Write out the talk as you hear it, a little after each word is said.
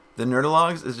The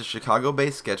Nerdologues is a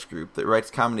Chicago-based sketch group that writes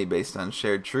comedy based on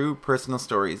shared true, personal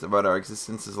stories about our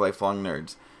existence as lifelong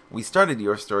nerds. We started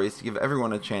Your Stories to give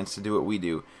everyone a chance to do what we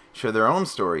do, share their own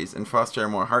stories, and foster a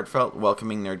more heartfelt,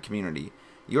 welcoming nerd community.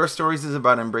 Your Stories is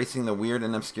about embracing the weird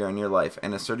and obscure in your life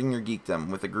and asserting your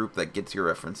geekdom with a group that gets your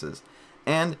references.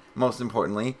 And, most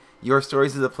importantly, Your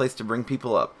Stories is a place to bring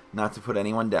people up, not to put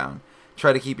anyone down.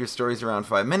 Try to keep your stories around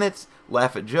 5 minutes,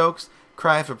 laugh at jokes,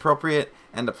 cry if appropriate,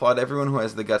 and applaud everyone who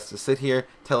has the guts to sit here,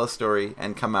 tell a story,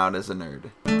 and come out as a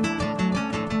nerd.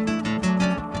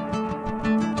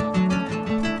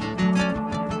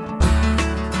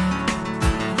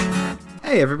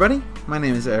 Hey everybody, my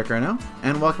name is Eric Arnault,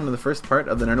 and welcome to the first part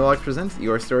of the Nerdologues Presents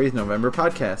Your Stories November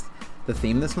podcast. The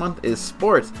theme this month is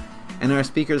sports, and our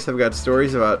speakers have got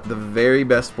stories about the very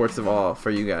best sports of all for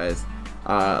you guys.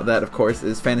 That, of course,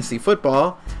 is fantasy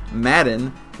football,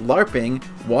 Madden, LARPing,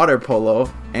 water polo,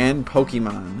 and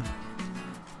Pokemon.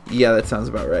 Yeah, that sounds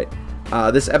about right.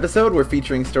 This episode, we're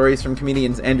featuring stories from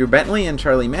comedians Andrew Bentley and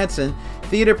Charlie Madsen,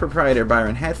 theater proprietor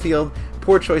Byron Hatfield,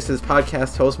 Poor Choices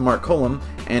podcast host Mark Colomb,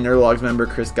 and Nerdologues member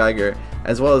Chris Geiger,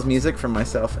 as well as music from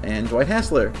myself and Dwight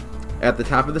Hassler. At the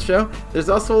top of the show, there's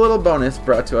also a little bonus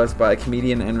brought to us by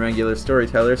comedian and regular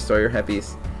storyteller Sawyer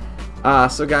Heppes.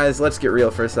 So guys, let's get real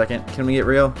for a second. Can we get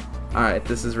real? Alright,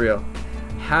 this is real.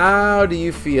 How do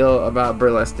you feel about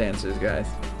burlesque dancers, guys?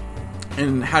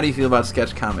 And how do you feel about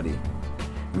sketch comedy?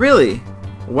 Really?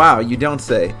 Wow, you don't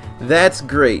say. That's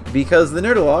great, because the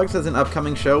Nerdologues has an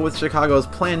upcoming show with Chicago's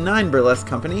Plan 9 Burlesque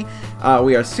Company.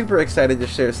 We are super excited to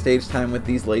share stage time with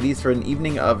these ladies for an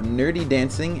evening of nerdy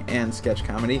dancing and sketch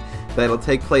comedy that'll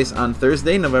take place on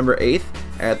Thursday, November 8th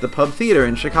at the Pub Theater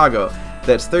in Chicago.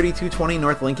 That's 3220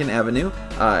 North Lincoln Avenue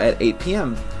at 8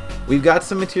 p.m. We've got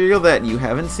some material that you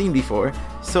haven't seen before,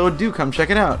 so do come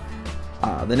check it out.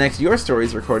 The next Your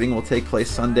Stories recording will take place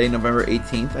Sunday, November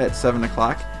 18th at 7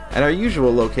 o'clock at our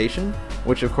usual location,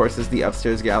 which of course is the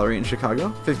Upstairs Gallery in Chicago,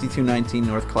 5219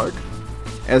 North Clark.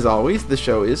 As always, the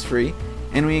show is free,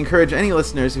 and we encourage any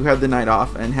listeners who have the night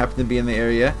off and happen to be in the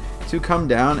area to come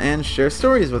down and share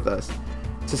stories with us.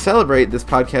 To celebrate this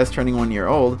podcast turning 1 year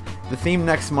old, the theme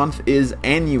next month is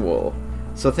annual.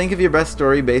 So think of your best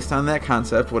story based on that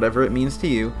concept, whatever it means to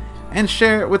you, and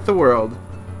share it with the world.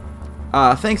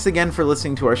 Thanks again for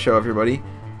listening to our show, everybody.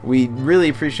 We really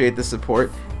appreciate the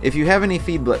support. If you have any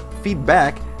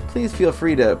feedback, please feel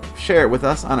free to share it with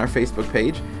us on our Facebook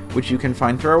page, which you can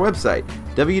find through our website,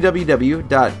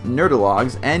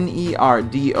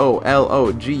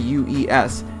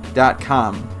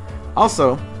 www.nerdologues.com.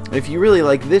 Also, if you really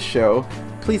like this show,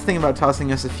 please think about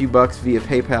tossing us a few bucks via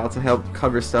PayPal to help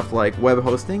cover stuff like web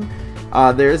hosting.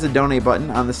 There is a donate button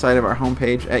on the side of our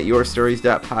homepage at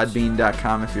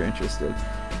yourstories.podbean.com if you're interested.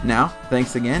 Now,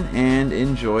 thanks again, and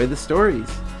enjoy the stories.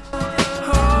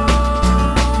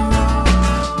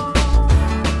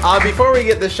 Before we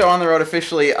get this show on the road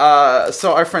officially,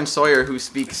 so our friend Sawyer, who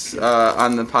speaks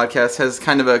on the podcast, has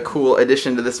kind of a cool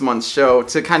addition to this month's show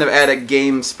to kind of add a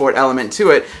game sport element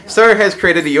to it. Sawyer has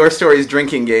created a Your Stories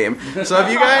drinking game. So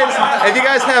if you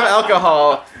guys have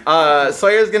alcohol,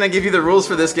 Sawyer's gonna give you the rules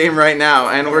for this game right now,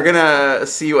 and we're gonna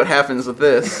see what happens with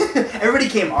this. Everybody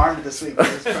came armed this week. It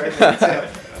was perfect too.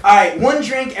 All right, one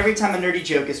drink every time a nerdy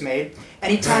joke is made.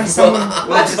 Anytime someone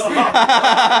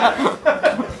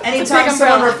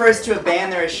refers to a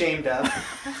band they're ashamed of.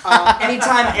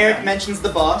 Anytime Eric mentions the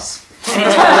boss.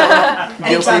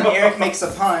 Anytime Eric makes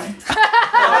a pun.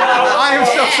 I am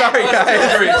so sorry, guys.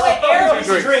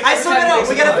 I still gotta,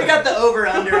 we gotta figure out the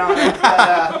over/under on it.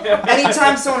 But,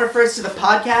 anytime someone refers to the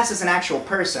podcast as an actual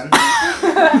person.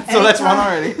 So that's one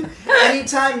already.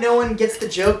 Anytime no one gets the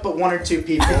joke but one or two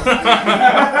people.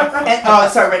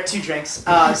 Two drinks.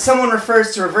 Someone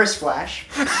refers to Reverse Flash.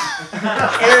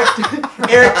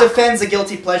 Eric defends a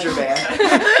guilty pleasure band.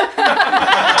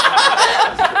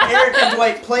 Eric and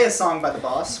Dwight play a song by the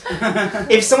boss.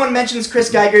 If someone mentions Chris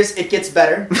Geiger's It Gets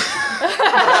Better.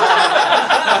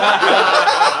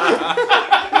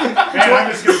 Man,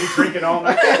 I'm just going to be drinking all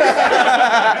night.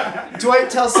 Dwight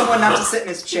tells someone not to sit in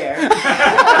his chair.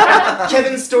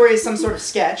 Kevin's story is some sort of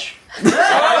sketch.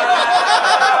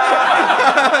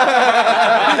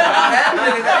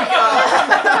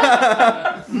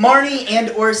 Marnie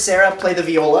and or Sarah play the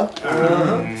viola.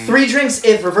 3 drinks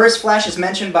if Reverse Flash is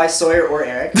mentioned by Sawyer or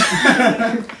Eric.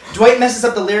 Dwight messes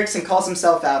up the lyrics and calls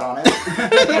himself out on it.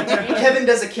 Kevin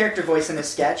does a character voice in his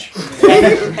sketch.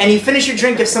 And you finish your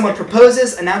drink if someone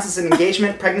proposes, announces an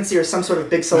engagement, pregnancy, or some sort of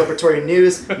big celebratory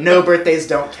news. No birthdays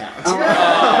don't count.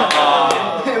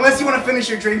 Unless you want to finish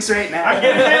your drinks right now. I'm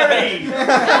getting married!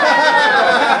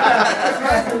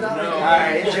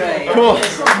 Alright, enjoy. Cool.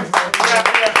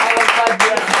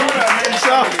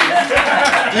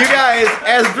 You guys,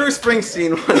 as Bruce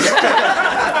Springsteen was.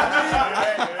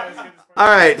 All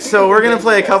right, so we're gonna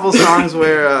play a couple songs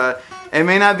where it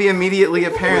may not be immediately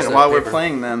apparent while we're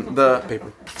playing them.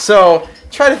 So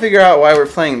try to figure out why we're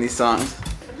playing these songs,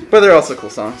 but they're also cool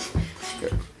songs.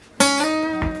 Good.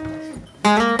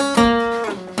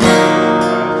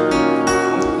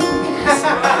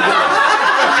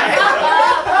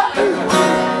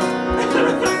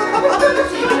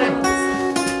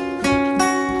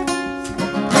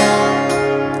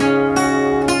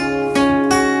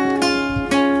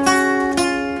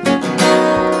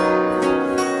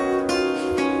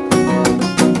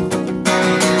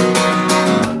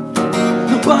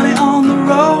 Nobody on the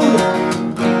road,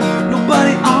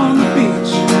 nobody on the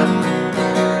beach.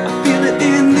 I feel it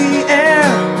in the air,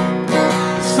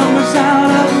 summer's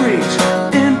out of reach.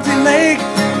 Empty lake,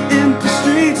 empty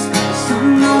streets, the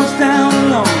sun goes down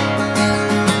alone.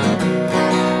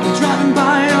 I'm driving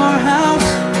by your house,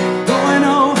 going,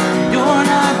 oh, you're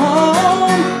not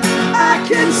home. I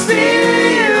can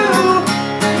see you,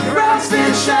 your eyes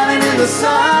been shining in the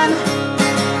sun.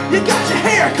 You got your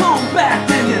hair combed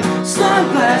back and your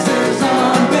sunglasses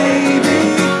on,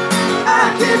 baby.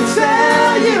 I can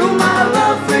tell you my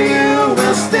love for you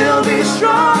will still be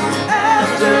strong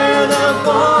after the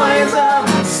boys of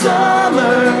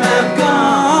summer have gone.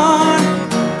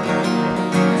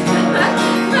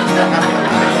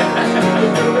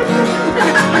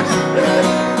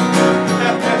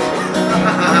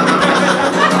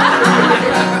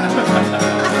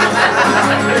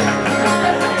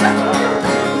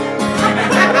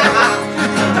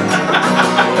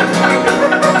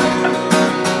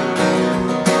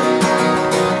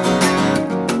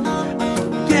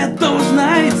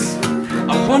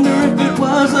 I wonder if it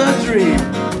was a dream.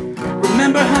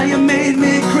 Remember how you made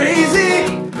me crazy?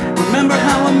 Remember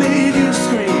how I made you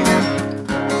scream?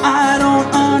 I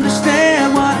don't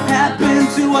understand what happened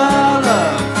to our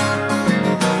love,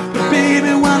 but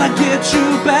baby, when I get you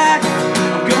back,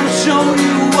 I'm gonna show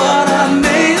you what I'm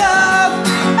made of.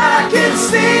 I can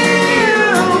see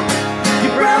you,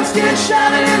 your brown skin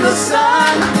shining in the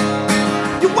sun.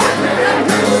 You wipe your hand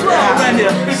slow and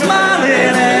you're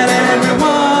smiling at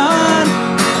everyone.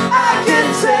 I can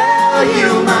tell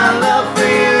you my love for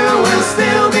you will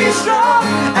still be strong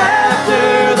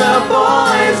after the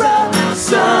boys of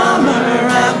summer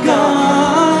have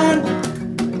gone.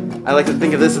 I like to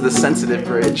think of this as the sensitive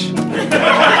bridge.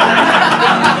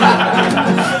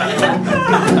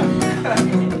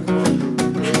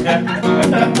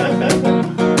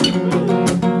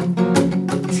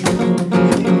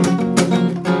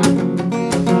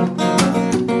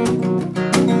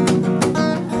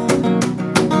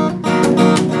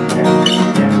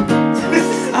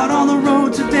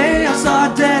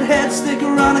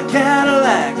 Sticker on a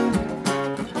Cadillac.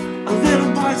 A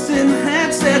little voice in the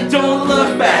head said, don't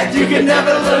look back, you can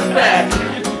never look back.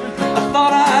 I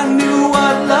thought I knew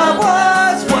what love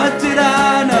was, what did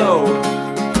I know?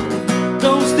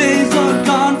 Those days are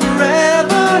gone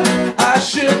forever, I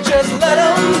should just let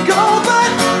them go.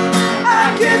 But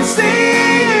I can see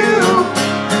you,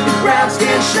 your brown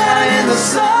skin shining in the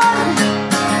sun.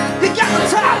 You got the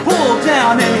top pulled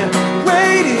down and your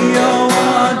radio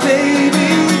on, baby.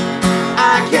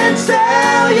 I can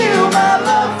tell you my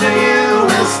love for you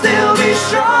will still be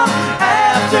strong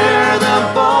after the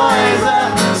boys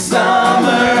of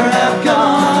summer have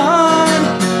gone.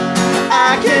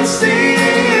 I can see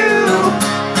you,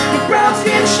 your brown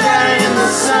skin shining in the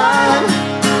sun.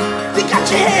 You got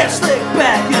your hair slicked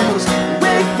back and those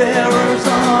wayfarers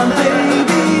on,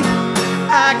 baby.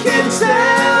 I can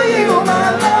tell you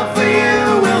my love for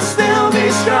you will still be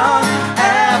strong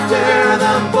after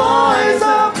the boys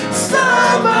of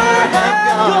summer have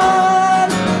gone.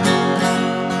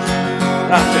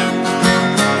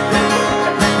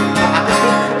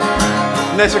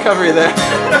 Nice recovery there.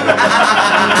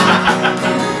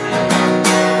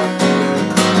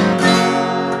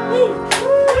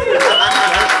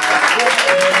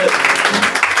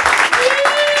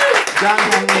 John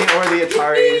Henley or the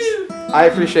Ataris, I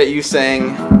appreciate you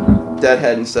saying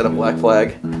Deadhead instead of Black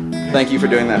Flag. Thank you for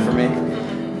doing that for me.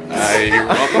 You're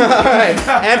welcome. Alright,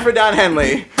 and for Don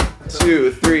Henley.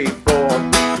 2, 3, 4.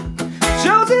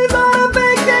 Josie's on a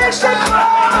vacation.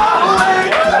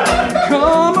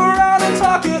 Come around and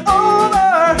talk it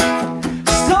over.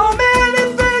 So many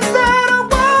things that I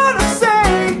wanna say.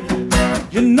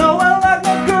 You know I like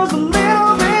my girls a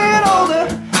little bit older.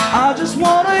 I just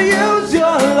wanna use your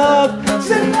love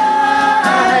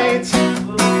tonight.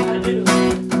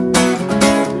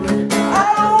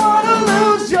 I don't wanna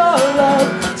lose your love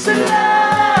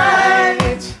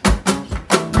tonight.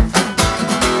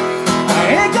 I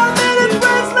ain't got many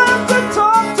friends left to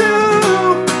talk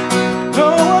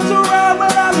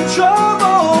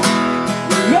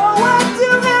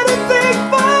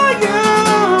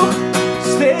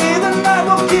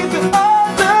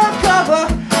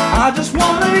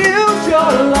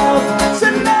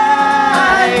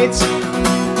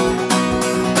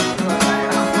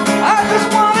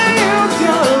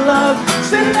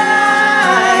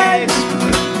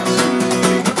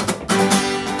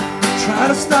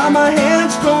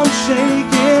hands from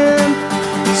shaking.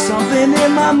 Something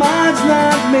in my mind's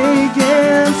not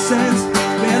making sense.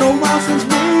 Been a while since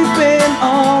we've been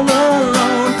all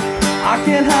alone. I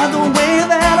can't hide the way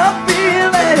that I'm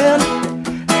feeling.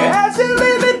 As you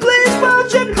leave me, please won't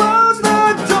you close the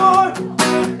door?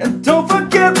 And don't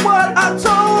forget what I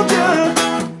told you.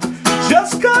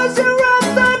 Just cause you're right,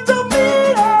 that don't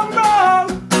mean I'm wrong.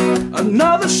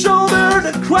 Another shoulder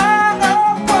to cry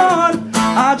upon.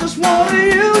 I just wanna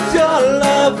use your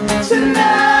love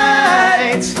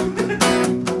tonight.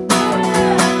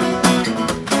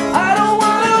 I don't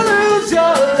wanna lose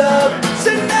your love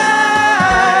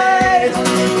tonight.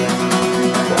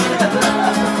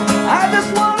 I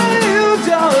just wanna use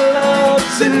your love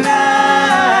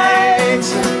tonight.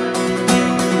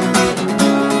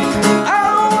 I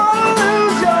don't wanna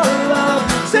lose your love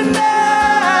tonight.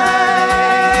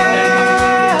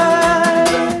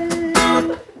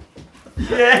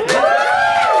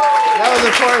 That was,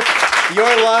 of course,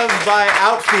 Your Love by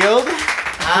Outfield.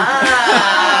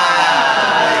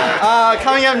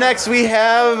 Coming up next, we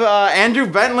have Andrew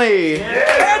Bentley.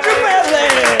 Andrew Bentley!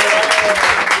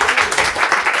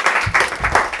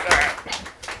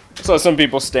 So some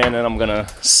people stand and I'm gonna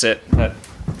sit. That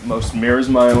most mirrors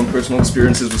my own personal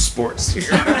experiences with sports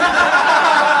here.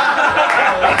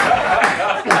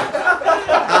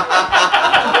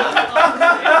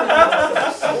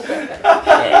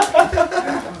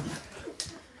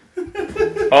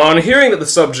 On hearing that the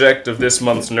subject of this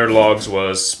month's Nerdlogs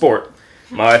was sport,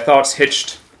 my thoughts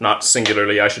hitched, not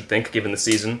singularly I should think, given the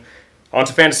season,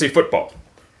 onto fantasy football.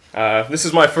 This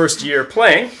is my first year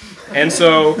playing, and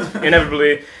so,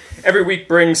 inevitably, every week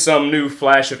brings some new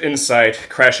flash of insight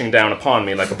crashing down upon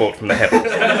me like a bolt from the heavens.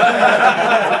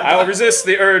 I will resist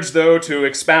the urge, though, to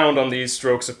expound on these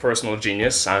strokes of personal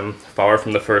genius. I'm far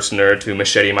from the first nerd to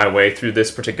machete my way through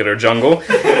this particular jungle.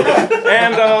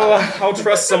 And I'll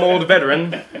trust some old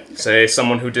veteran, say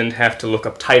someone who didn't have to look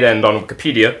up tight end on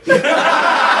Wikipedia, to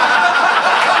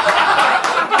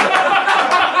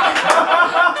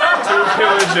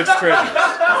pillage its treasures.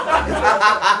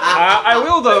 I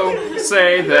will, though,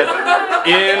 say that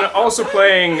in also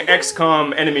playing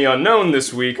XCOM Enemy Unknown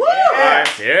this week,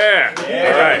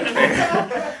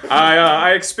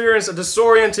 I experienced a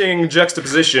disorienting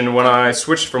juxtaposition when I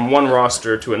switched from one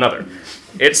roster to another.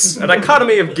 It's a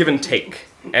dichotomy of give and take.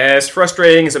 As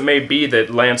frustrating as it may be that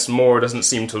Lance Moore doesn't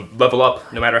seem to level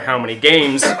up no matter how many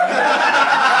games,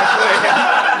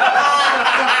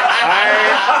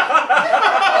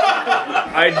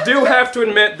 I do have to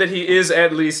admit that he is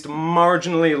at least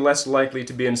marginally less likely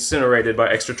to be incinerated by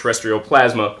extraterrestrial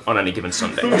plasma on any given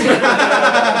Sunday.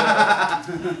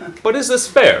 But is this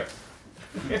fair?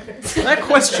 That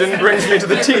question brings me to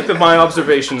the teeth of my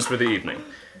observations for the evening.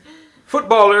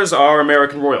 Footballers are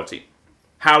American royalty,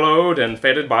 hallowed and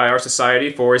feted by our society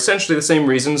for essentially the same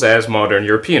reasons as modern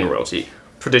European royalty,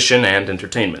 tradition and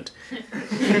entertainment.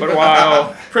 But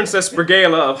while Princess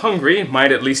Brigaela of Hungary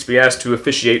might at least be asked to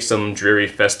officiate some dreary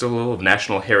festival of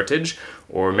national heritage,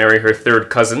 or marry her third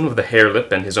cousin with a hair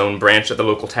lip and his own branch at the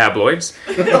local tabloids,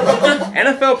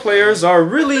 NFL players are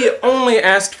really only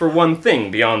asked for one thing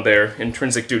beyond their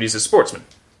intrinsic duties as sportsmen: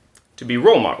 to be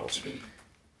role models.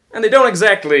 And they don't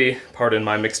exactly, pardon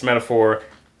my mixed metaphor,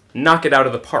 knock it out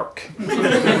of the park.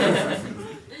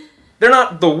 They're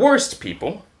not the worst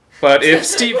people, but if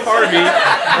Steve Harvey...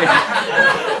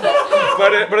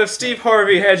 But if Steve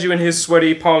Harvey had you in his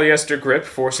sweaty polyester grip,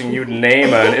 forcing you to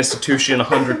name an institution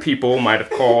 100 people might have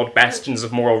called bastions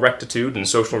of moral rectitude and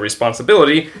social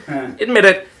responsibility, admit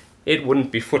it, it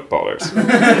wouldn't be footballers.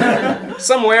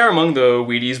 Somewhere among the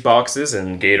Wheaties boxes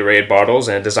and Gatorade bottles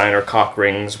and designer cock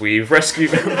rings, we've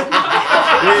rescued...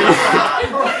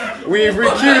 we've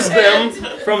recused them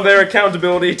from their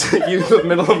accountability to the youth of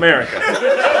Middle America.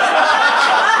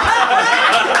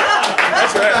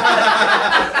 That's right.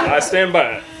 I stand by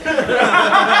it.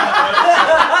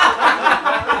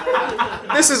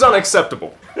 This is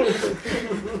unacceptable.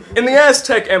 In the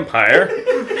Aztec Empire,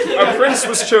 a prince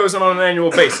was chosen on an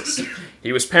annual basis.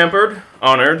 He was pampered,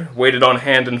 honored, waited on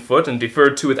hand and foot, and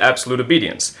deferred to with absolute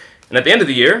obedience. And at the end of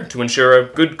the year, to ensure a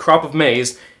good crop of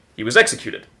maize, he was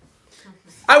executed.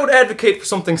 I would advocate for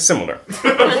something similar.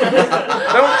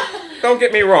 Don't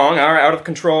get me wrong, our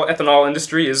out-of-control ethanol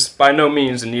industry is by no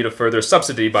means in need of further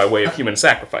subsidy by way of human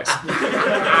sacrifice.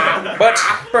 But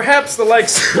perhaps the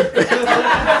likes... It's so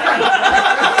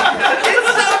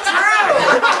true!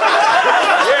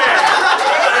 Yeah!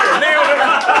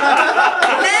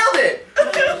 Nailed it!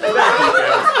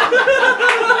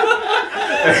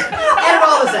 Edit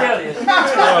all this out.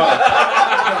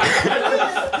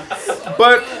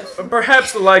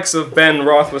 Perhaps the likes of Ben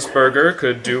Roethlisberger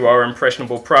could do our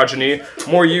impressionable progeny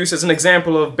more use as an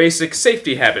example of basic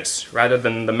safety habits, rather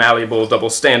than the malleable double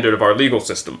standard of our legal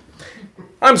system.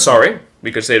 I'm sorry,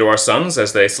 we could say to our sons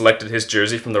as they selected his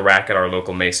jersey from the rack at our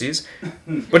local Macy's.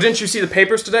 But didn't you see the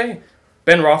papers today?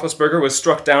 Ben Roethlisberger was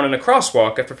struck down in a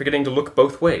crosswalk after forgetting to look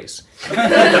both ways.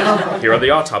 Here are the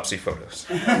autopsy photos.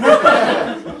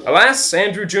 Alas,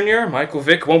 Andrew Jr., Michael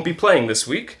Vick won't be playing this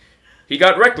week. He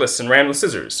got reckless and ran with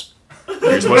scissors.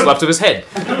 Here's what's left of his head.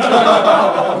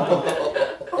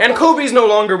 And Kobe's no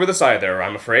longer with us either,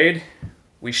 I'm afraid.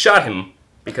 We shot him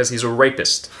because he's a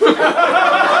rapist.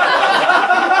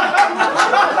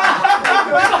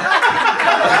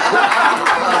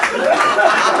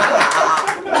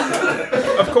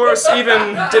 Of course,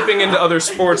 even dipping into other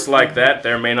sports like that,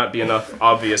 there may not be enough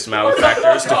obvious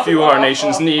malefactors to fuel our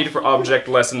nation's need for object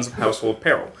lessons of household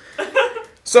peril.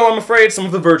 So I'm afraid some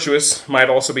of the virtuous might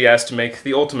also be asked to make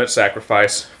the ultimate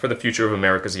sacrifice for the future of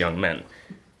America's young men.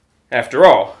 After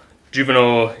all,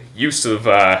 juvenile use of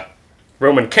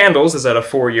Roman candles is at a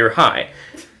 4-year high.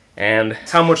 And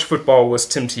how much football was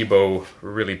Tim Tebow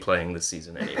really playing this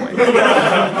season anyway?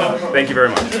 Thank you very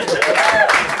much.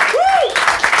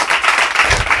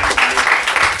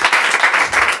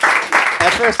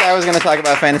 At first, I was going to talk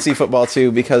about fantasy football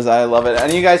too because I love it.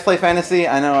 And you guys play fantasy?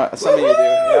 I know some of you do.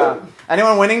 Yeah.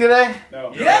 Anyone winning today?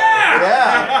 No.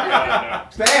 Yeah.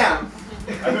 Bam.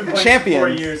 I've been playing Champion. for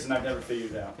 4 years and I've never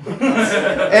figured it out.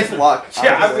 It's luck.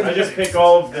 I just pick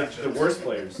all of the worst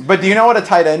players. But do you know what a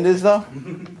tight end is, though?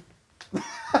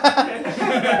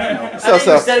 I think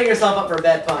you're setting yourself up for a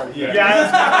bad pun. Yeah.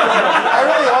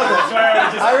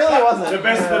 I really wasn't. The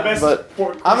best. But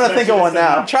I'm going to think of one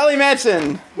now. Charlie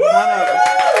Madsen.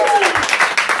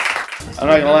 I'm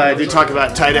not gonna lie, I do talk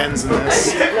about tight ends in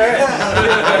this.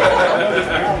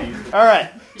 All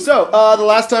right. So, the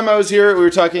last time I was here, we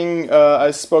were talking, I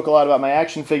spoke a lot about my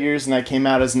action figures, and I came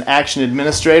out as an action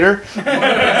administrator.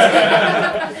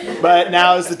 But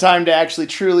now is the time to actually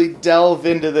truly delve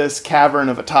into this cavern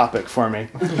of a topic for me.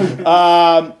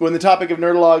 When the topic of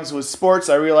Nerdologues was sports,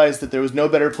 I realized that there was no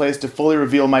better place to fully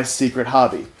reveal my secret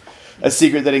hobby. A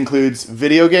secret that includes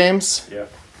video games,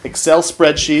 Excel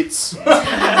spreadsheets,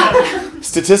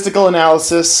 statistical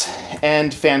analysis,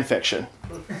 and fan fiction.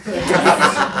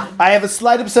 I have a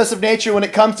slight obsessive nature when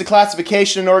it comes to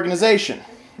classification and organization.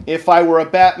 If I were a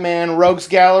Batman Rogues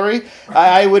Gallery,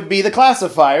 I would be the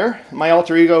classifier. My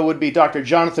alter ego would be Dr.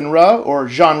 Jonathan Ruh, or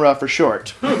Genre for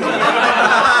short.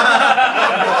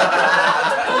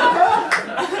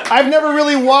 I've never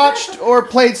really watched or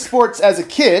played sports as a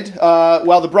kid.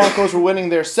 While the Broncos were winning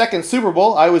their second Super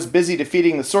Bowl, I was busy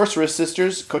defeating the Sorceress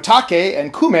Sisters, Kotake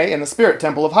and Kume, in the Spirit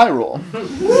Temple of Hyrule.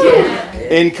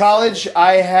 In college,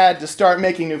 I had to start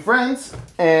making new friends,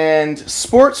 and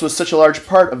sports was such a large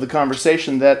part of the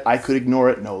conversation that I could ignore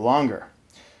it no longer.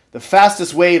 The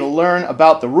fastest way to learn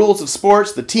about the rules of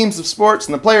sports, the teams of sports,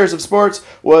 and the players of sports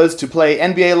was to play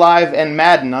NBA Live and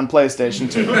Madden on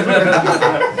PlayStation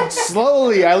 2.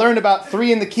 Slowly, I learned about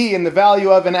 3 in the key and the value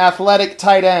of an athletic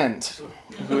tight end.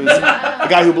 Who is a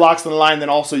guy who blocks on the line, then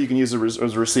also you can use as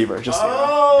a receiver. Just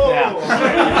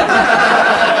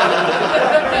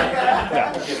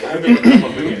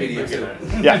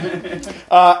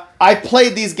I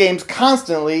played these games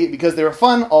constantly because they were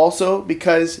fun, also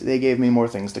because they gave me more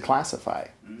things to classify.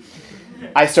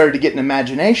 I started to get an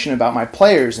imagination about my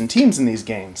players and teams in these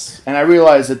games, and I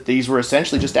realized that these were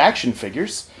essentially just action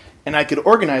figures, and I could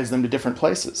organize them to different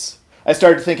places. I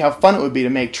started to think how fun it would be to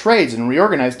make trades and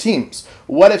reorganize teams.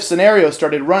 What if scenarios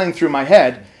started running through my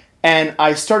head, and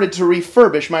I started to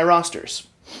refurbish my rosters.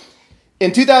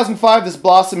 In 2005, this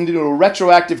blossomed into a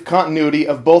retroactive continuity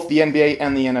of both the NBA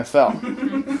and the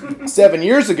NFL. 7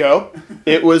 years ago,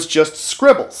 it was just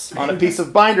scribbles on a piece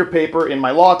of binder paper in my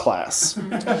law class.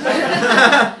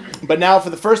 But now,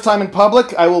 for the first time in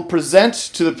public, I will present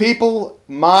to the people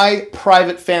my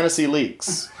private fantasy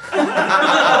leagues.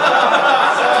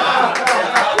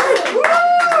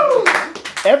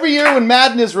 Every year when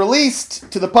Madden is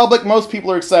released to the public, most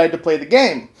people are excited to play the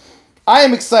game. I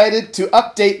am excited to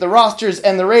update the rosters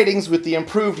and the ratings with the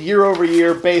improved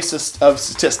year-over-year basis of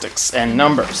statistics and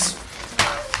numbers.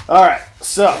 All right,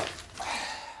 so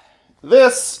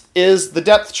this is the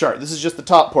depth chart. This is just the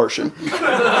top portion.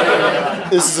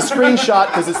 This is a screenshot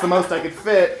because it's the most I could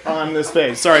fit on this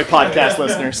page. Sorry, podcast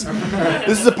listeners.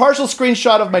 This is a partial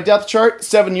screenshot of my depth chart.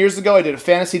 7 years ago, I did a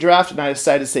fantasy draft, and I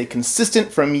decided to stay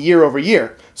consistent from year over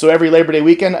year. So every Labor Day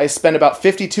weekend, I spend about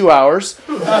 52 hours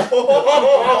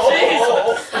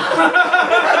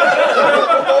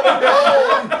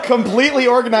completely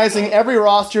organizing every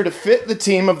roster to fit the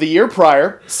team of the year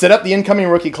prior, set up the incoming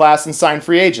rookie class, and sign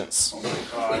free agents.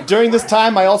 During this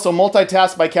time, I also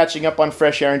multitask by catching up on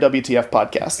Fresh Air and WTF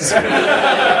podcasts.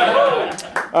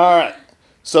 All right.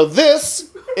 So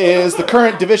this is the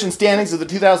current division standings of the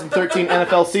 2013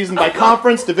 NFL season by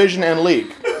conference, division, and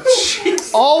league.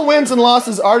 All wins and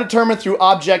losses are determined through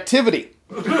objectivity.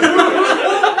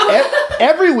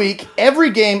 Every week,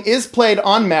 every game is played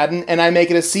on Madden, and I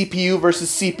make it a CPU versus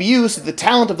CPU so the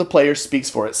talent of the players speaks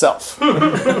for itself.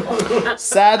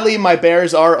 Sadly, my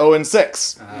Bears are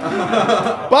 0-6.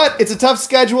 But it's a tough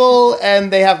schedule,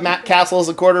 and they have Matt Castle as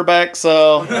a quarterback,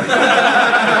 so what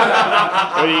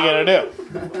are you going to do?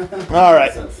 All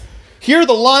right. Here are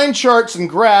the line charts and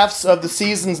graphs of the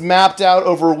seasons mapped out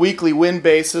over a weekly win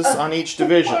basis on each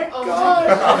division.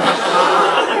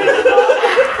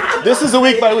 This is a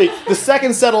week by week. The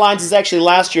second set of lines is actually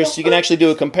last year, so you can actually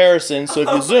do a comparison. So if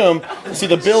you zoom, you see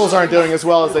the Bills aren't doing as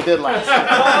well as they did last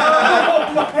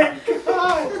year.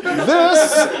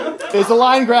 This is the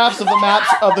line graphs of the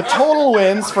maps of the total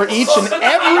wins for each and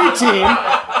every team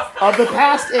of the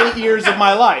past 8 years of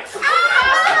my life.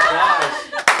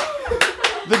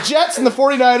 The Jets and the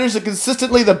 49ers are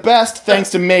consistently the best, thanks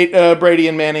to Brady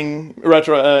and Manning,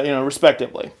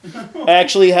 respectively. I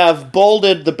actually have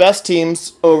bolded the best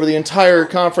teams over the entire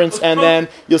conference, and then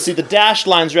you'll see the dashed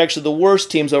lines are actually the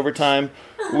worst teams over time,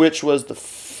 which was the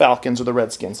Falcons or the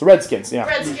Redskins. The Redskins, yeah.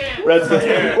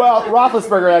 Redskins. Well,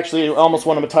 Roethlisberger actually almost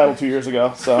won him a title 2 years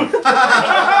ago, so...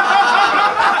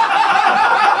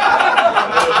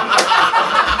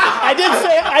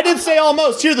 I did say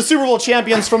almost. Here are the Super Bowl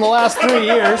champions from the last 3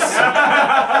 years.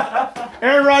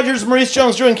 Aaron Rodgers, Maurice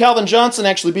Jones-Drew, and Calvin Johnson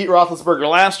actually beat Roethlisberger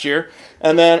last year.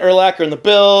 And then Urlacher and the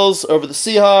Bills over the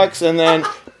Seahawks. And then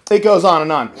it goes on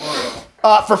and on.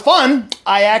 For fun,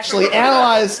 I actually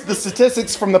analyzed the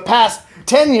statistics from the past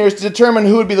 10 years to determine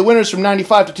who would be the winners from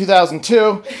 95 to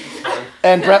 2002.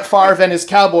 And Brett Favre and his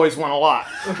Cowboys won a lot.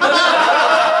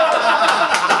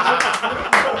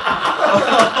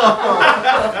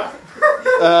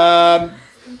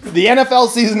 The NFL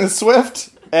season is swift,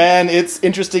 and it's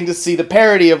interesting to see the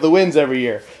parity of the wins every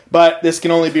year. But this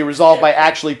can only be resolved by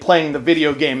actually playing the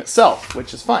video game itself,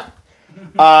 which is fun.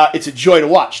 It's a joy to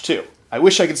watch, too. I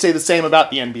wish I could say the same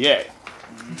about the NBA.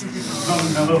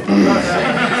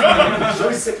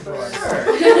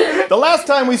 The last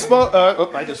time we spoke...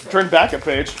 I just turned back a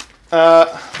page.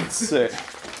 Let's see.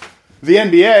 The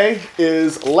NBA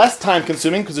is less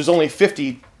time-consuming because there's only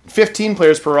 15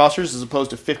 players per rosters as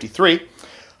opposed to 53.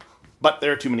 But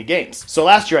there are too many games. So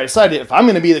last year I decided if I'm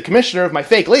going to be the commissioner of my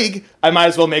fake league, I might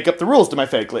as well make up the rules to my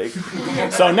fake league.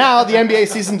 So now the NBA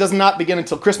season does not begin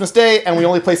until Christmas Day, and we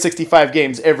only play 65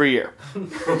 games every year.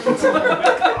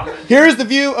 Here's the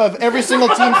view of every single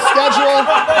team's schedule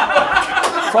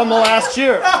from the last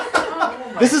year.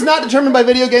 This is not determined by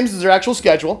video games, this is their actual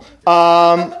schedule.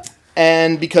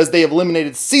 And because they have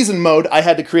eliminated season mode, I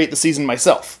had to create the season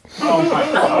myself.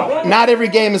 Not every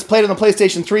game is played on the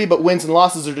PlayStation 3, but wins and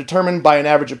losses are determined by an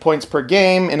average of points per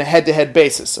game in a head-to-head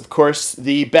basis. Of course,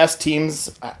 the best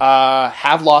teams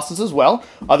have losses as well.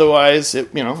 Otherwise,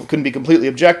 it couldn't be completely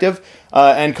objective.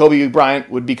 And Kobe Bryant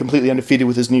would be completely undefeated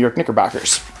with his New York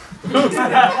Knickerbockers.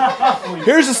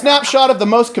 Here's a snapshot of the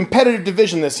most competitive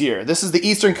division this year. This is the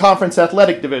Eastern Conference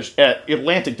Atlantic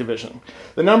Division.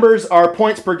 The numbers are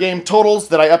points per game totals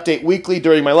that I update weekly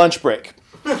during my lunch break.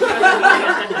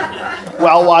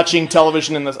 While watching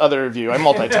television in this other view. I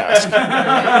multitask.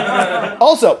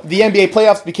 Also, the NBA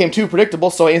playoffs became too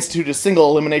predictable, so I instituted a single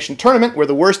elimination tournament where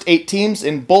the worst 8 teams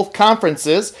in both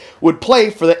conferences would play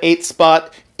for the 8th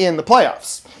spot in the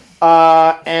playoffs.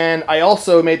 And I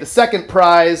also made the second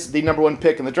prize the number 1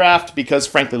 pick in the draft because,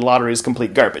 frankly, the lottery is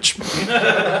complete garbage.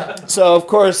 So, of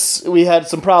course, we had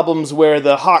some problems where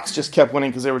the Hawks just kept winning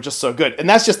because they were just so good. And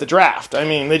that's just the draft. I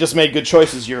mean, they just made good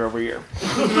choices year over year.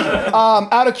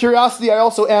 Out of curiosity, I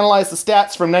also analyzed the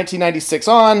stats from 1996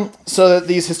 on so that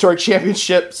these historic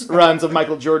championships runs of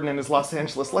Michael Jordan and his Los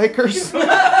Angeles Lakers. Oh,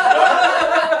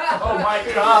 my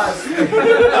God.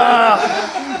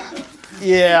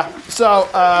 Yeah, so,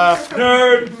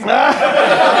 Nerd!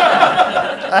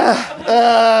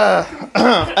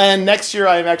 And next year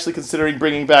I am actually considering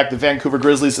bringing back the Vancouver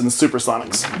Grizzlies and the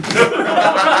Supersonics.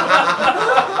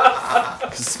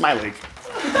 Because it's my league.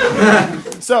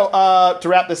 So, to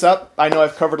wrap this up, I know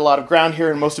I've covered a lot of ground here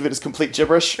and most of it is complete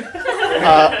gibberish.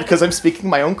 Because I'm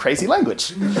speaking my own crazy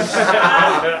language.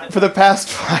 For the past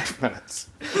 5 minutes.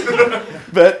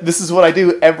 But this is what I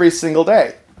do every single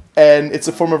day. And it's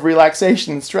a form of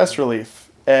relaxation and stress relief.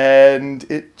 and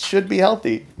it should be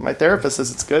healthy. My therapist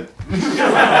says it's good.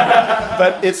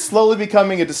 But it's slowly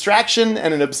becoming a distraction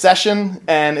and an obsession,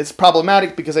 and it's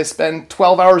problematic because I spend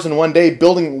 12 hours in one day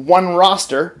building one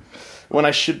roster when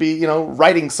I should be,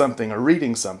 writing something or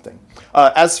reading something.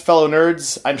 As fellow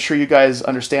nerds, I'm sure you guys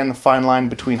understand the fine line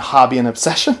between hobby and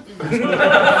obsession.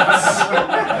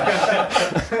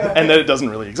 And that it doesn't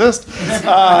really exist.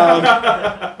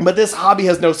 But this hobby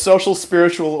has no social,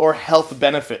 spiritual, or health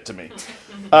benefit to me.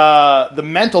 The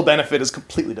mental benefit is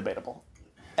completely debatable.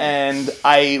 And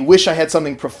I wish I had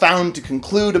something profound to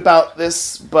conclude about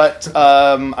this, but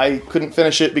I couldn't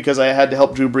finish it because I had to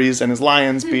help Drew Brees and his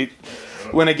Lions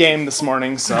win a game this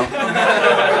morning, so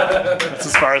that's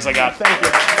as far as I got. Thank you.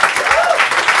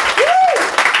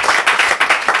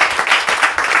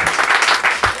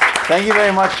 Thank you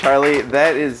very much, Charlie.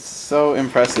 That is so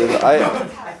impressive.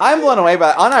 I'm blown away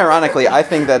by it. Unironically, I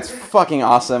think that's fucking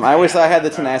awesome. I wish I had the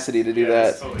tenacity to do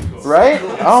that. Totally cool. Right?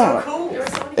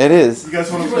 Oh, it is. You guys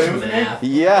want to play with me?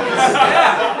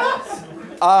 Yes.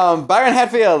 Byron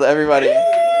Hatfield, everybody.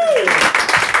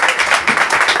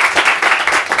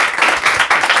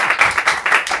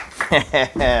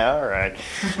 All right.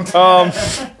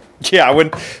 When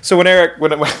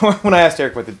I asked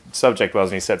Eric what the subject was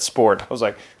and he said sport, I was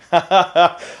like,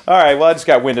 all right, well, I just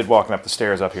got winded walking up the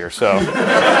stairs up here, so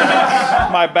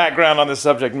my background on this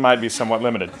subject might be somewhat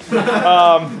limited.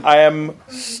 I am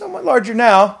somewhat larger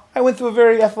now. I went through a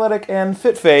very athletic and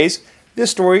fit phase. This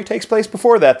story takes place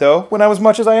before that, though, when I was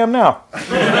much as I am now.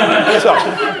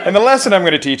 And the lesson I'm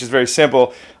going to teach is very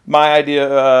simple. My idea,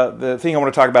 the thing I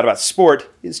want to talk about sport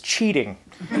is cheating.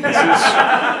 This is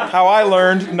how I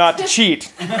learned not to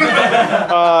cheat.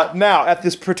 Now, at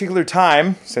this particular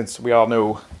time, since we all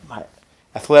know my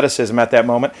athleticism at that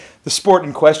moment, the sport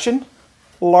in question,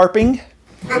 LARPing.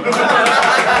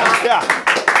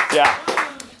 Yeah.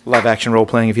 Live action role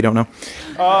playing, if you don't know.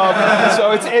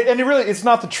 So it's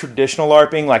not the traditional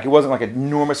LARPing. Like, it wasn't like an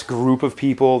enormous group of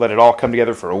people that had all come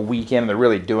together for a weekend and they're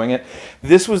really doing it.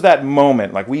 This was that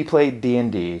moment. Like, we played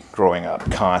D&D growing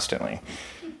up constantly.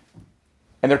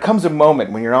 And there comes a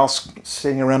moment when you're all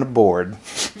sitting around a board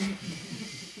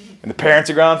and the parents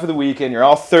are gone for the weekend, you're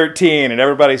all 13, and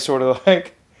everybody's sort of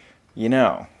like, we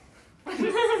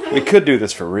could do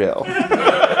this for real.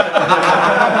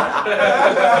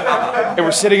 And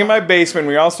we're sitting in my basement, and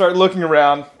we all start looking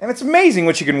around, and it's amazing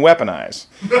what you can weaponize.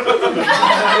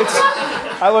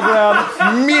 I look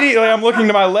around, immediately I'm looking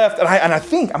to my left, and I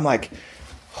think, I'm like,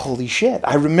 holy shit.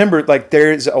 I remember, like,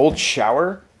 there's an old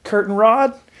shower curtain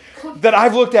rod that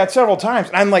I've looked at several times,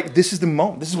 and I'm like, this is the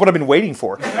moment. This is what I've been waiting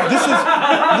for. This is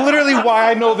literally why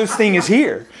I know this thing is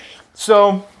here.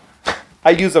 So I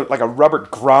use a rubber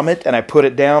grommet, and I put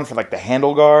it down for, like, the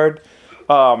handle guard.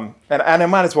 And I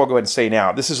might as well go ahead and say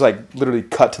now, this is like literally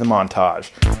cut to the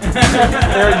montage.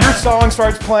 Your song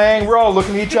starts playing, we're all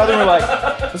looking at each other, and we're like,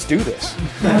 let's do this.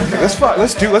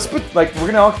 We're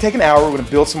gonna all take an hour, we're gonna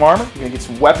build some armor, we're gonna get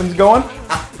some weapons going,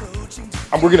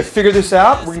 and we're gonna figure this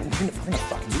out, we're gonna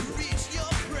fucking do this.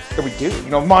 And we do,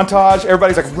 montage,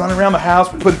 everybody's like running around the house,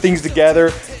 putting things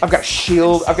together. I've got a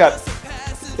shield,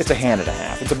 it's a hand and a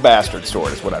half. It's a bastard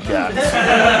sword is what I've got.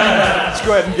 Let's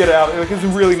go ahead and get it out. It was a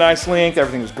really nice length.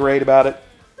 Everything was great about it.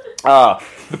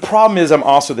 The problem is I'm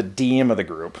also the DM of the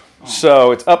group.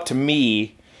 So it's up to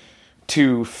me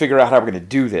to figure out how we're going to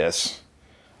do this.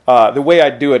 The way I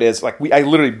do it is, I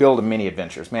literally build a mini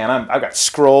adventures. Man, I've got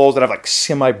scrolls that I've,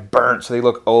 semi-burnt so they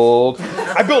look old.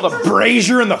 I built a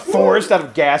brazier in the forest out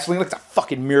of gasoline. It's a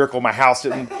fucking miracle my house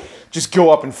didn't just go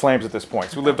up in flames at this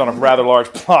point. So we lived on a rather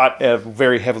large plot of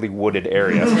very heavily wooded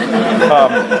area.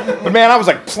 But man, I was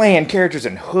playing characters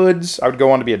in hoods. I would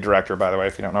go on to be a director, by the way,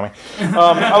 if you don't know me.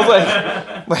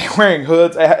 I was wearing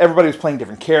hoods. Everybody was playing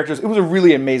different characters. It was a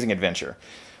really amazing adventure.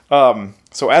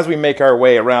 So as we make our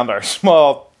way around our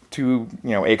small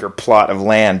 2-acre plot of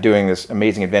land doing this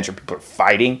amazing adventure, people are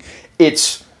fighting.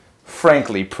 It's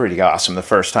frankly pretty awesome the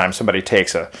first time somebody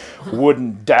takes a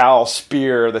wooden dowel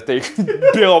spear that they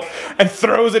built and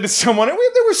throws it at someone. And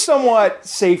there were somewhat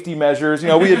safety measures. We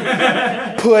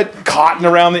had put cotton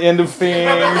around the end of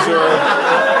things, or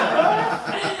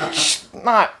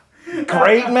not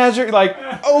great measure.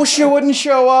 OSHA wouldn't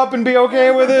show up and be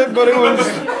okay with it, but it was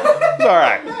all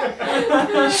right.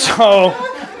 So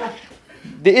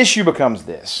the issue becomes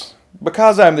this.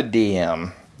 Because I'm the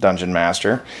DM, Dungeon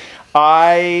Master,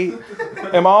 I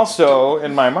am also,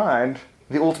 in my mind,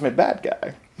 the ultimate bad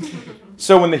guy.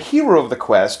 So when the hero of the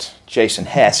quest, Jason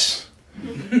Hess,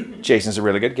 Jason's a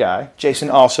really good guy. Jason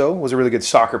also was a really good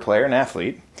soccer player and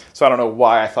athlete. So I don't know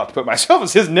why I thought to put myself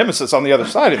as his nemesis on the other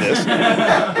side of this.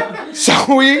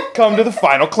 So we come to the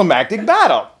final climactic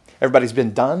battle. Everybody's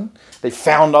been done. They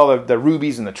found all the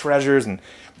rubies and the treasures, and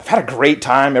I've had a great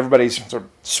time. Everybody's sort of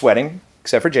sweating,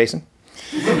 except for Jason.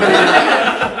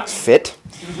 Fit.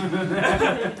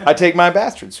 I take my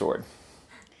bastard sword.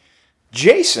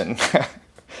 Jason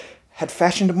had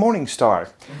fashioned a morning star.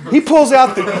 He pulls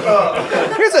out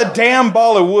here's a damn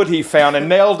ball of wood he found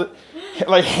and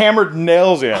hammered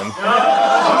nails in.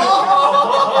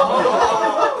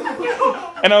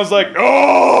 And I was like,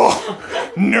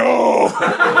 oh, no.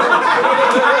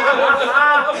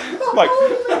 Like,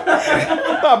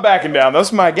 not backing down.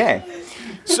 That's my game.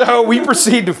 So we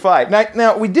proceed to fight.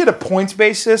 Now we did a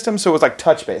points-based system, so it was like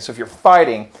touch-based. So if you're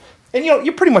fighting, and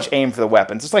you pretty much aim for the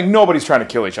weapons. It's like nobody's trying to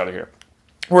kill each other here.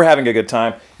 We're having a good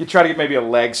time. You try to get maybe a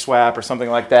leg swap or something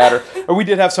like that. Or we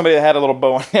did have somebody that had a little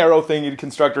bow and arrow thing you'd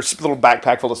construct, or a little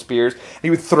backpack full of spears. And he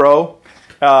would throw.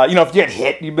 If you get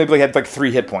hit, you maybe had like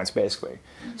 3 hit points, basically.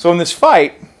 So in this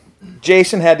fight,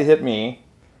 Jason had to hit me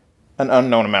an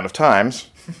unknown amount of times.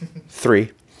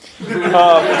 3.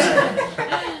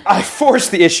 I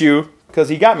forced the issue because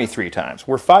he got me 3 times.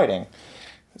 We're fighting.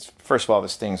 First of all,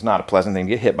 this thing's not a pleasant thing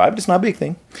to get hit by, but it's not a big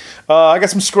thing. I got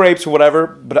some scrapes or whatever,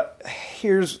 but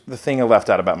here's the thing I left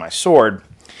out about my sword.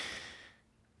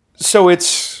 So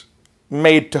it's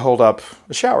made to hold up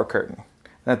a shower curtain.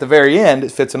 And at the very end,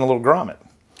 it fits in a little grommet.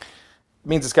 It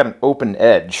means it's got an open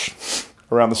edge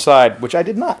around the side, which I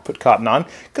did not put cotton on,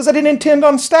 because I didn't intend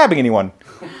on stabbing anyone.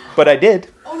 But I did.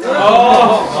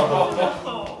 Oh.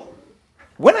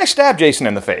 When I stabbed Jason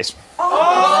in the face,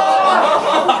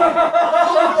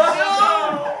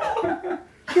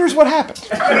 here's what happened.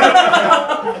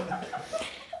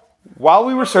 While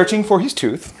we were searching for his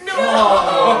tooth,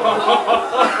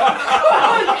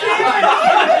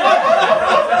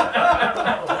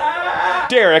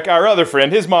 Derek, our other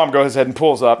friend, his mom goes ahead and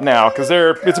pulls up now, because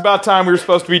it's about time we were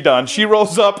supposed to be done. She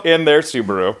rolls up in their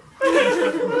Subaru.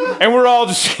 And we're all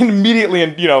just immediately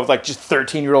in, like just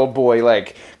 13-year-old boy,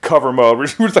 like, cover mode. We're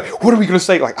just like, what are we going to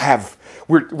say? Like,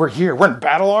 we're here. We're in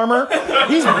battle armor.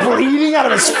 He's bleeding out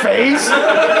of his face.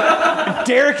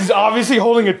 Derek is obviously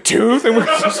holding a tooth, and we're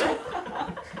just...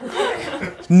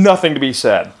 Nothing to be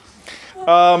said.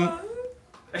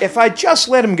 If I just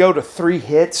let him go to 3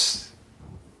 hits,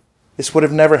 this would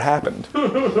have never happened. He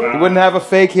wouldn't have a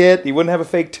fake hit. He wouldn't have a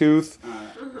fake tooth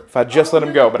if I just let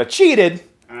him go. But I cheated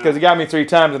because he got me 3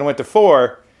 times and I went to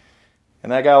 4,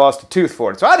 and that guy lost a tooth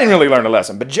for it. So I didn't really learn a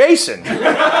lesson. But Jason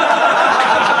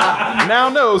now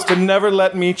knows to never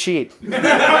let me cheat. Byron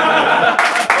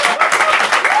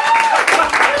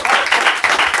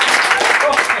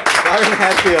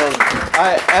Hatfield.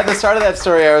 At the start of that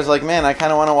story, I was like, man, I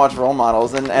kind of want to watch Role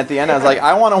Models. And at the end, I was like,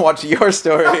 I want to watch your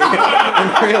story in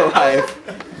real life.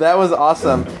 That was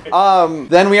awesome.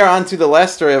 Then we are on to the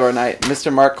last story of our night,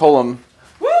 Mr. Mark Colomb.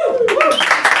 Woo!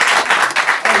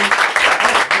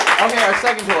 Okay, our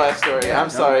second to last story.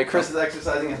 I'm sorry. Chris is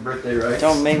exercising his birthday rights.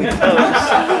 Don't make me close.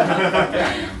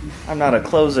 I'm not a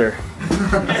closer.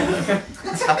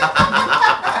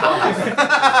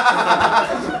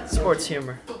 Sports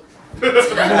humor.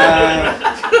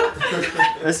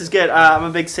 This is good. I'm a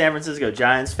big San Francisco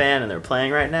Giants fan, and they're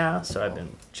playing right now, so I've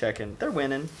been checking. They're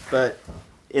winning, but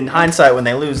in hindsight, when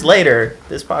they lose later,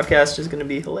 this podcast is going to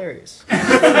be hilarious.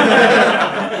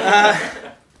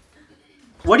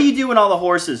 What do you do when all the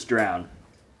horses drown?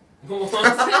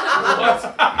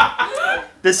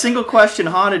 This single question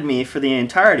haunted me for the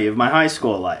entirety of my high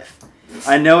school life.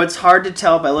 I know it's hard to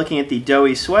tell by looking at the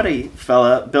doughy, sweaty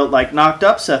fella built like knocked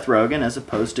up Seth Rogen as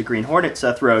opposed to Green Hornet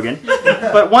Seth Rogen,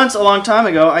 but once, a long time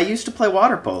ago, I used to play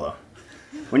water polo.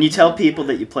 When you tell people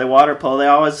that you play water polo, they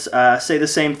always say the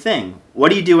same thing. What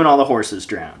do you do when all the horses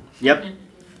drown? Yep.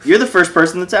 You're the first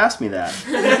person that's asked me that.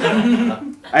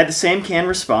 I had the same canned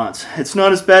response. It's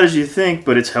not as bad as you think,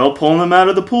 but it's hell pulling them out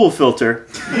of the pool filter.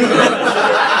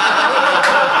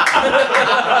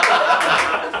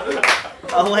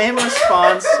 A lame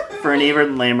response for an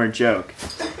even lamer joke.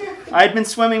 I had been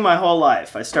swimming my whole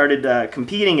life. I started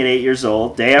competing at 8 years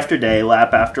old, day after day,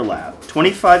 lap after lap.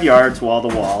 25 yards, wall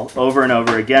to wall, over and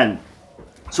over again.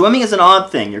 Swimming is an odd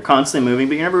thing. You're constantly moving,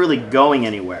 but you're never really going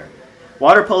anywhere.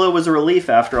 Water polo was a relief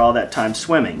after all that time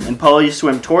swimming. In polo, you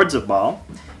swim towards a ball.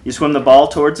 You swim the ball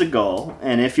towards a goal.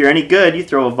 And if you're any good, you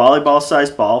throw a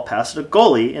volleyball-sized ball past a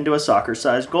goalie into a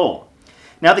soccer-sized goal.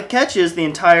 Now the catch is the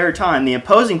entire time the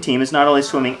opposing team is not only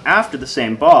swimming after the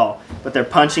same ball, but they're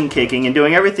punching, kicking, and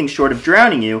doing everything short of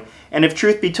drowning you, and if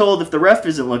truth be told, if the ref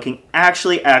isn't looking,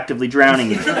 actually actively drowning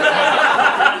you.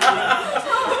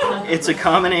 It's a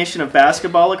combination of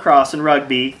basketball, lacrosse, and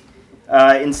rugby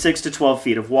in 6 to 12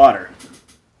 feet of water.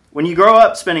 When you grow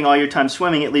up spending all your time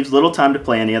swimming, it leaves little time to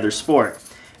play any other sport.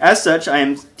 As such, I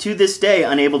am to this day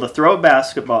unable to throw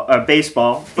a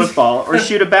baseball, football, or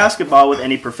shoot a basketball with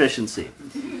any proficiency.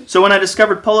 So when I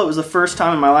discovered polo, it was the first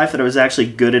time in my life that I was actually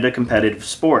good at a competitive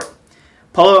sport.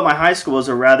 Polo at my high school was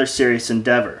a rather serious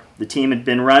endeavor. The team had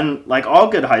been run, like all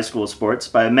good high school sports,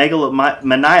 by a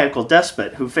megalomaniacal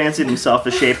despot who fancied himself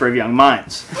a shaper of young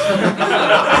minds.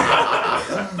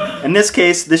 In this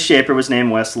case, this shaper was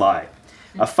named Wes Lai,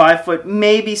 a 5 foot,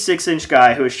 maybe 6 inch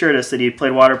guy who assured us that he had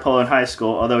played water polo in high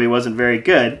school, although he wasn't very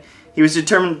good. He was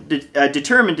determined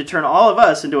to turn all of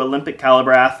us into Olympic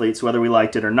caliber athletes, whether we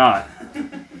liked it or not.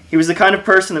 He was the kind of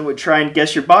person that would try and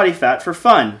guess your body fat for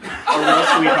fun. A real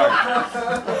sweetheart.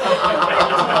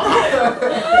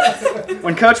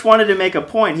 When Coach wanted to make a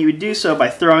point, he would do so by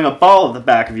throwing a ball at the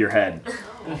back of your head.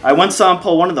 I once saw him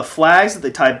pull one of the flags that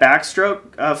they tie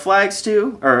backstroke flags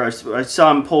to, or I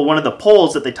saw him pull one of the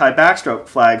poles that they tie backstroke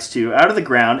flags to out of the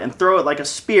ground and throw it like a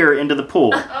spear into the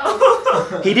pool.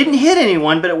 He didn't hit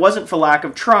anyone, but it wasn't for lack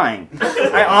of trying.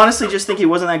 I honestly just think he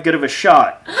wasn't that good of a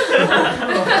shot.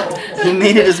 He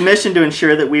made it his mission to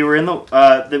ensure that we were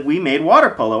that we made water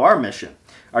polo our mission.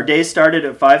 Our days started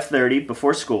at 5:30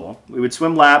 before school. We would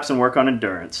swim laps and work on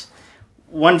endurance.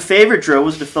 One favorite drill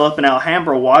was to fill up an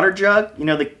Alhambra water jug, you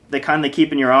know, the kind they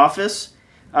keep in your office.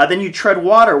 Then you tread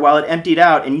water while it emptied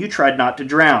out, and you tried not to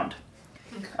drown.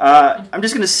 I'm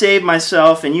just going to save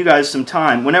myself and you guys some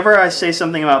time. Whenever I say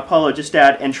something about polo, just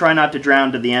add, and try not to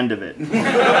drown to the end of it.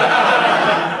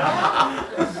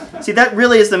 See, that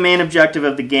really is the main objective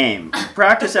of the game.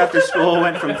 Practice after school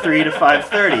went from 3 to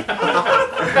 5:30.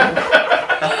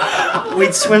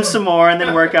 We'd swim some more and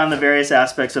then work on the various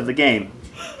aspects of the game.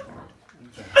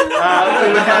 We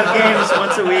would have games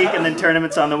once a week and then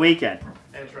tournaments on the weekend.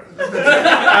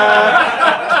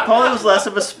 Polo was less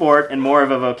of a sport and more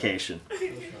of a vocation.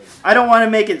 I don't want to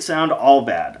make it sound all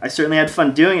bad. I certainly had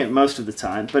fun doing it most of the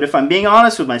time, but if I'm being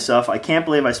honest with myself, I can't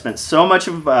believe I spent so much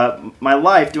of my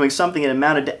life doing something that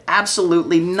amounted to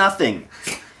absolutely nothing.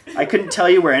 I couldn't tell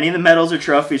you where any of the medals or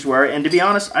trophies were, and to be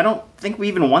honest, I don't think we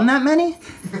even won that many.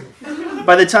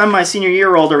 By the time my senior year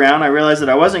rolled around, I realized that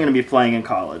I wasn't going to be playing in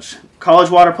college. College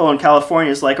water polo in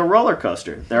California is like a roller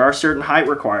coaster. There are certain height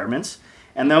requirements,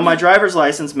 and though my driver's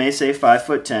license may say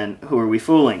 5'10", who are we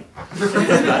fooling?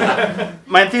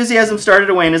 My enthusiasm started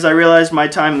to wane as I realized my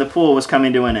time in the pool was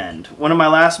coming to an end. One of my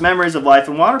last memories of life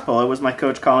in water polo was my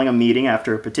coach calling a meeting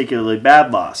after a particularly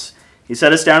bad loss. He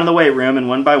set us down in the weight room and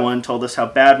one by one told us how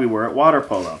bad we were at water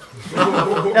polo.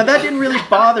 Now that didn't really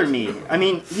bother me. I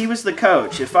mean, he was the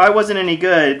coach. If I wasn't any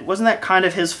good, wasn't that kind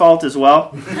of his fault as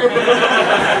well?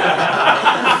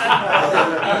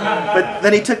 But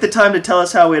then he took the time to tell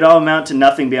us how we'd all amount to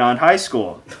nothing beyond high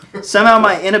school. Somehow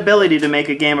my inability to make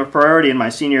a game a priority in my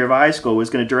senior year of high school was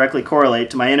going to directly correlate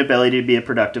to my inability to be a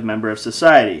productive member of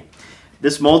society.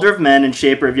 This molder of men and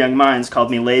shaper of young minds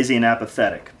called me lazy and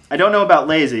apathetic. I don't know about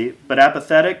lazy, but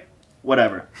apathetic?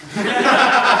 Whatever.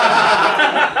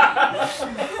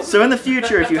 So in the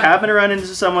future, if you happen to run into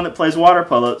someone that plays water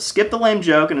polo, skip the lame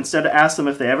joke and instead ask them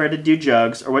if they ever had to do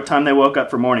jugs or what time they woke up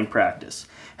for morning practice.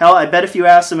 Hell, I bet if you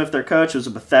asked them if their coach was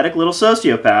a pathetic little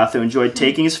sociopath who enjoyed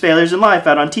taking his failures in life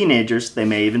out on teenagers, they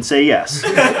may even say yes.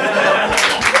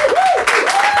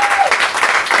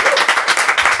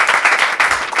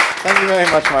 Thank you very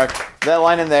much, Mark. That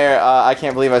line in there, I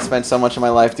can't believe I spent so much of my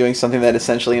life doing something that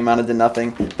essentially amounted to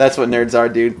nothing. That's what nerds are,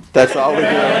 dude. That's all we do.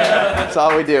 That's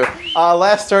all we do.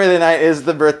 Last story of the night is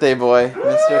the birthday boy,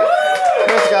 Mr.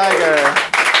 Chris Geiger.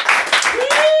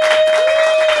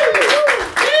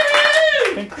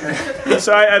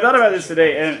 So I thought about this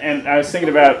today, and I was thinking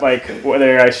about like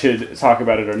whether I should talk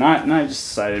about it or not, and I just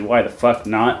decided why the fuck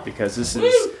not, because this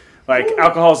is like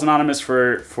Alcohol's Anonymous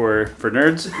for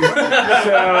nerds.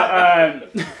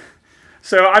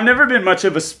 So I've never been much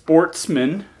of a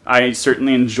sportsman. I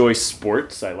certainly enjoy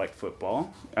sports. I like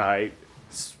football. I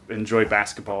enjoy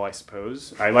basketball, I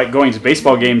suppose. I like going to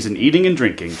baseball games and eating and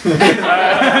drinking. So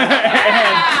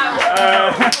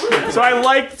I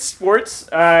like sports.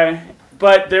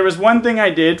 But there was one thing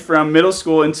I did from middle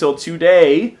school until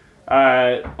today,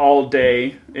 all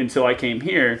day until I came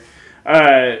here,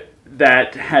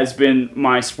 that has been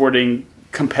my sporting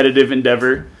competitive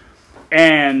endeavor.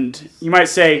 And you might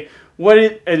say,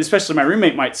 and especially my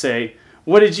roommate might say,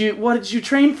 what did you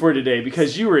train for today?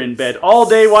 Because you were in bed all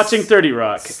day watching 30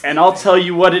 Rock. And I'll tell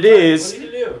you what it is. What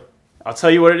did you do? I'll tell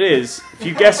you what it is. If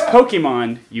you guessed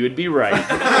Pokemon, you would be right.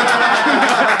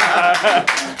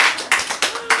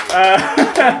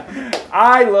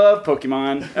 I love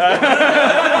Pokemon.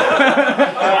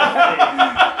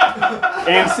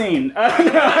 And scene.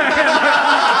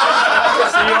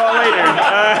 See you all later.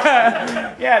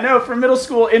 From middle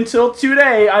school until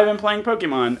today, I've been playing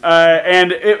Pokemon.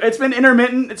 And it's been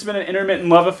intermittent. It's been an intermittent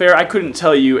love affair. I couldn't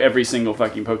tell you every single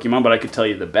fucking Pokemon, but I could tell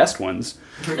you the best ones.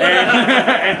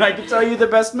 And I could tell you the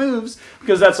best moves,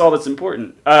 because that's all that's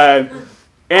important. Coffee.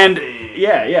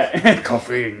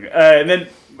 And then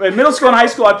in middle school and high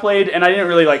school, I played, and I didn't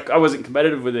really I wasn't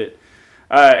competitive with it.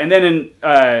 And then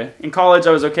in college,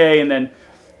 I was okay, and then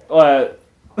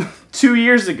 2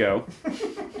 years ago,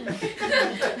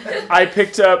 I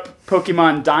picked up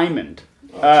Pokemon Diamond.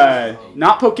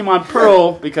 Not Pokemon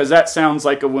Pearl, because that sounds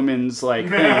like a woman's thing.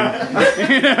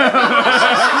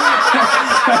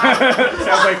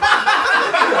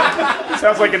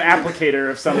 Sounds like an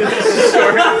applicator of some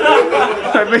sort.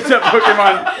 I picked up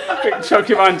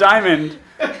Pokemon Diamond,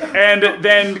 and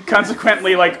then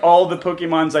consequently all the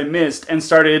Pokemons I missed, and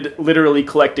started literally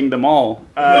collecting them all.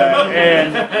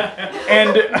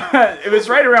 And it was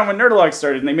right around when Nerdologue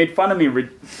started, and they made fun of me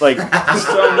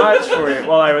so much for it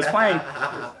while I was playing.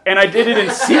 And I did it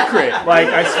in secret.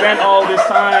 I spent all this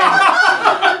time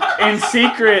in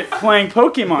secret playing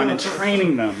Pokemon and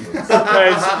training them,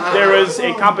 because there was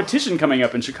a competition coming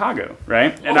up in Chicago,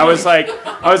 right? And I was like,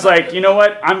 you know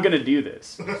what? I'm gonna do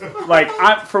this.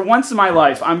 For once in my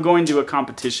life, I'm going to a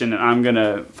competition and I'm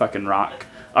gonna fucking rock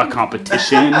a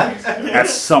competition at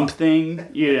something,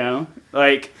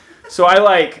 So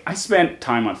I spent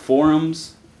time on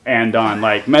forums and on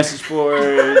message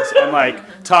boards and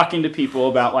talking to people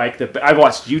about I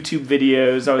watched YouTube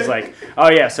videos. I was like, oh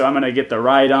yeah, so I'm gonna get the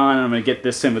ride on, and I'm gonna get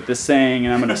this in with this thing,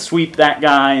 and I'm gonna sweep that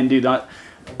guy and do that.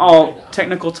 All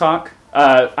technical talk.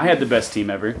 I had the best team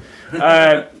ever.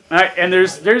 And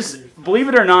there's believe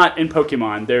it or not, in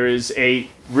Pokemon there is a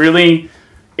really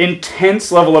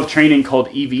intense level of training called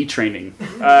EV training.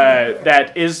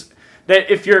 That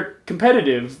if you're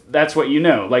competitive, that's what you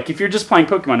know. If you're just playing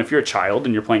Pokemon, if you're a child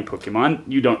and you're playing Pokemon,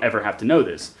 you don't ever have to know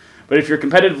this. But if you're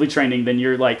competitively training, then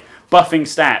you're buffing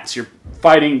stats. You're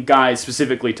fighting guys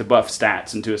specifically to buff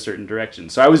stats into a certain direction.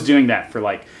 So I was doing that for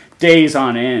days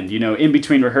on end. In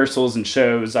between rehearsals and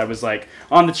shows, I was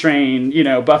on the train,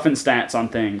 buffing stats on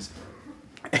things.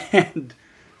 And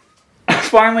it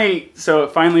finally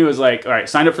was all right,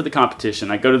 sign up for the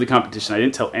competition. I go to the competition. I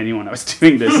didn't tell anyone I was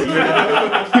doing this.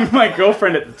 Even my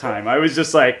girlfriend at the time. I was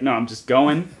just no, I'm just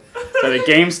going to the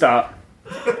GameStop.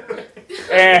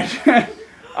 And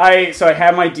I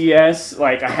have my DS.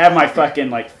 I have my fucking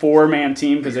 4-man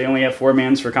team, because they only have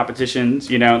 4-mans for competitions.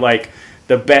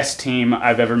 The best team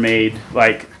I've ever made.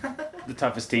 The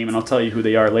toughest team, and I'll tell you who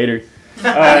they are later.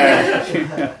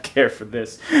 I don't care for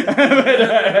this.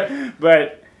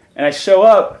 And I show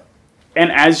up,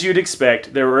 and as you'd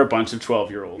expect, there were a bunch of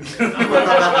 12-year-olds.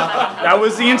 That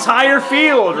was the entire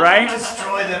field, right?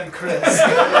 Destroy them, Chris.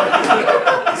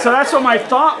 So that's what my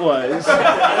thought was.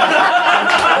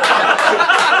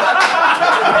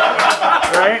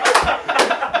 Right?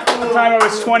 At the time I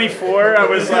was 24, I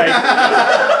was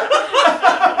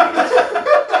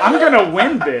I'm gonna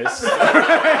win this.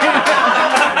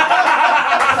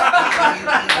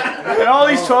 And all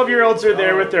these 12-year-olds are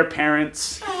there with their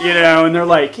parents, and they're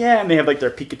and they have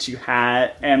their Pikachu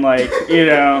hat and their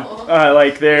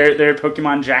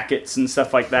Pokemon jackets and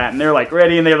stuff like that, and they're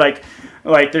ready, and they're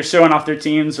they're showing off their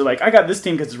teams. They're I got this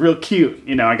team because it's real cute.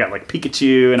 I got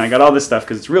Pikachu, and I got all this stuff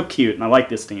because it's real cute, and I like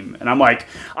this team. And I'm I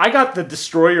got the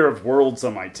Destroyer of Worlds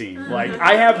on my team.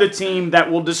 I have the team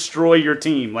that will destroy your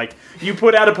team. You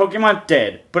put out a Pokemon,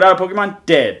 dead. Put out a Pokemon,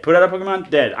 dead. Put out a Pokemon,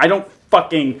 dead. I don't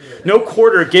no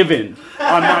quarter given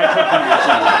on my Pokemon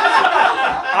team.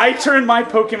 I turn my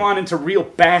Pokemon into real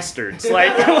bastards.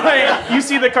 You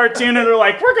see the cartoon and they're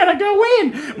we're gonna go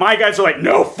win. My guys are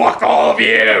no, fuck all of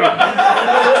you.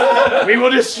 We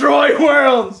will destroy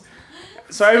worlds.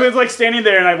 So I was standing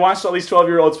there and I watched all these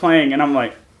 12-year-olds playing, and I'm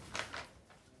I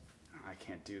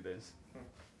can't do this.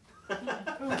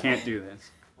 I can't do this.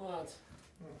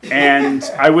 And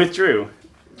I withdrew.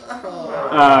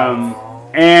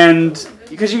 And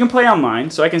because you can play online,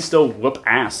 so I can still whoop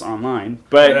ass online.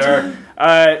 But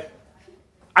I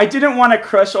didn't want to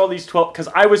crush all these 12, because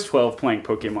I was 12 playing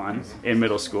Pokemon in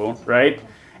middle school, right?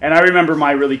 And I remember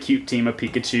my really cute team of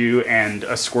Pikachu and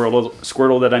a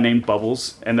Squirtle that I named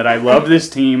Bubbles, and that I loved this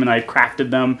team, and I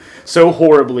crafted them so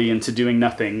horribly into doing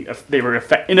nothing. They were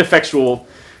ineffectual,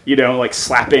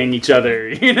 slapping each other,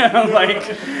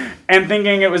 and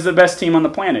thinking it was the best team on the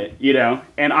planet,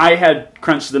 And I had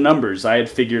crunched the numbers. I had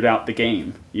figured out the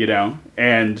game,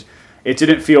 and it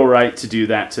didn't feel right to do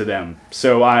that to them.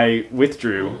 So I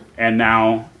withdrew, and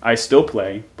now I still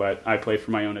play, but I play for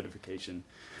my own edification.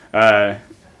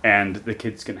 And the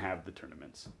kids can have the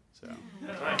tournaments. So.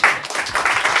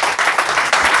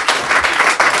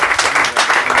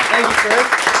 Thank you, Chris.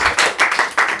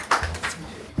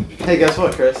 Hey, guess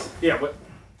what, Chris? Yeah, what?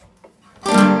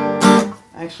 I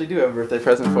actually do have a birthday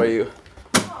present for you.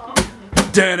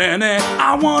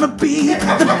 I wanna be the very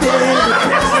best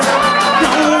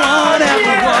no one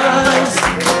ever was.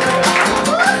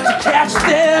 To catch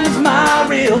them is my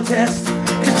real test.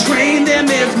 To train them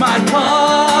is my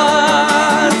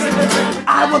cause.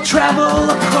 I will travel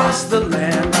across the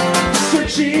land,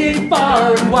 searching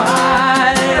far and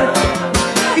wide.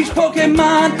 Each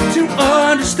Pokemon to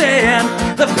understand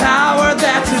the power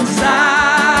that's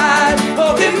inside.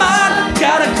 Pokemon,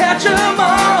 gotta catch 'em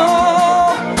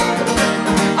all.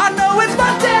 I know it's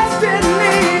my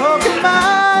destiny.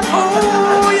 Pokemon,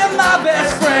 oh, you're my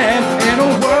best friend in a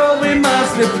world we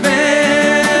must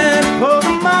defend.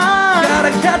 Pokemon,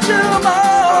 gotta catch 'em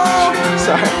all.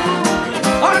 Sorry.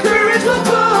 Our courage will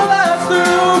pull us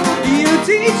through. You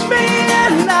teach me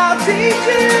and I'll teach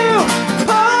you.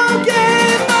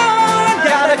 Pokemon,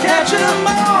 gotta catch 'em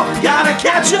all. Gotta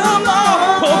catch 'em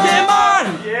all. Pokemon.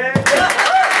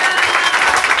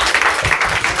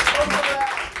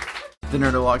 The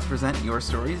Nerdologues Present Your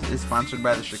Stories is sponsored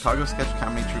by the Chicago sketch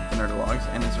comedy troupe The Nerdologues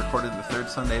and is recorded the third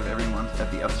Sunday of every month at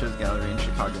the Upstairs Gallery in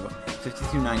Chicago,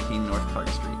 5219 North Clark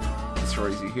Street. The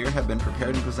stories you hear have been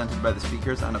prepared and presented by the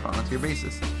speakers on a volunteer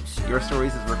basis. Your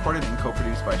Stories is recorded and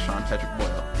co-produced by Sean Patrick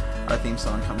Boyle. Our theme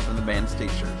song comes from the band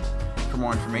State Shirt. For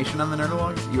more information on the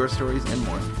Nerdologues, Your Stories, and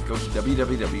more, go to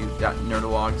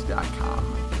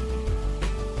www.nerdologues.com.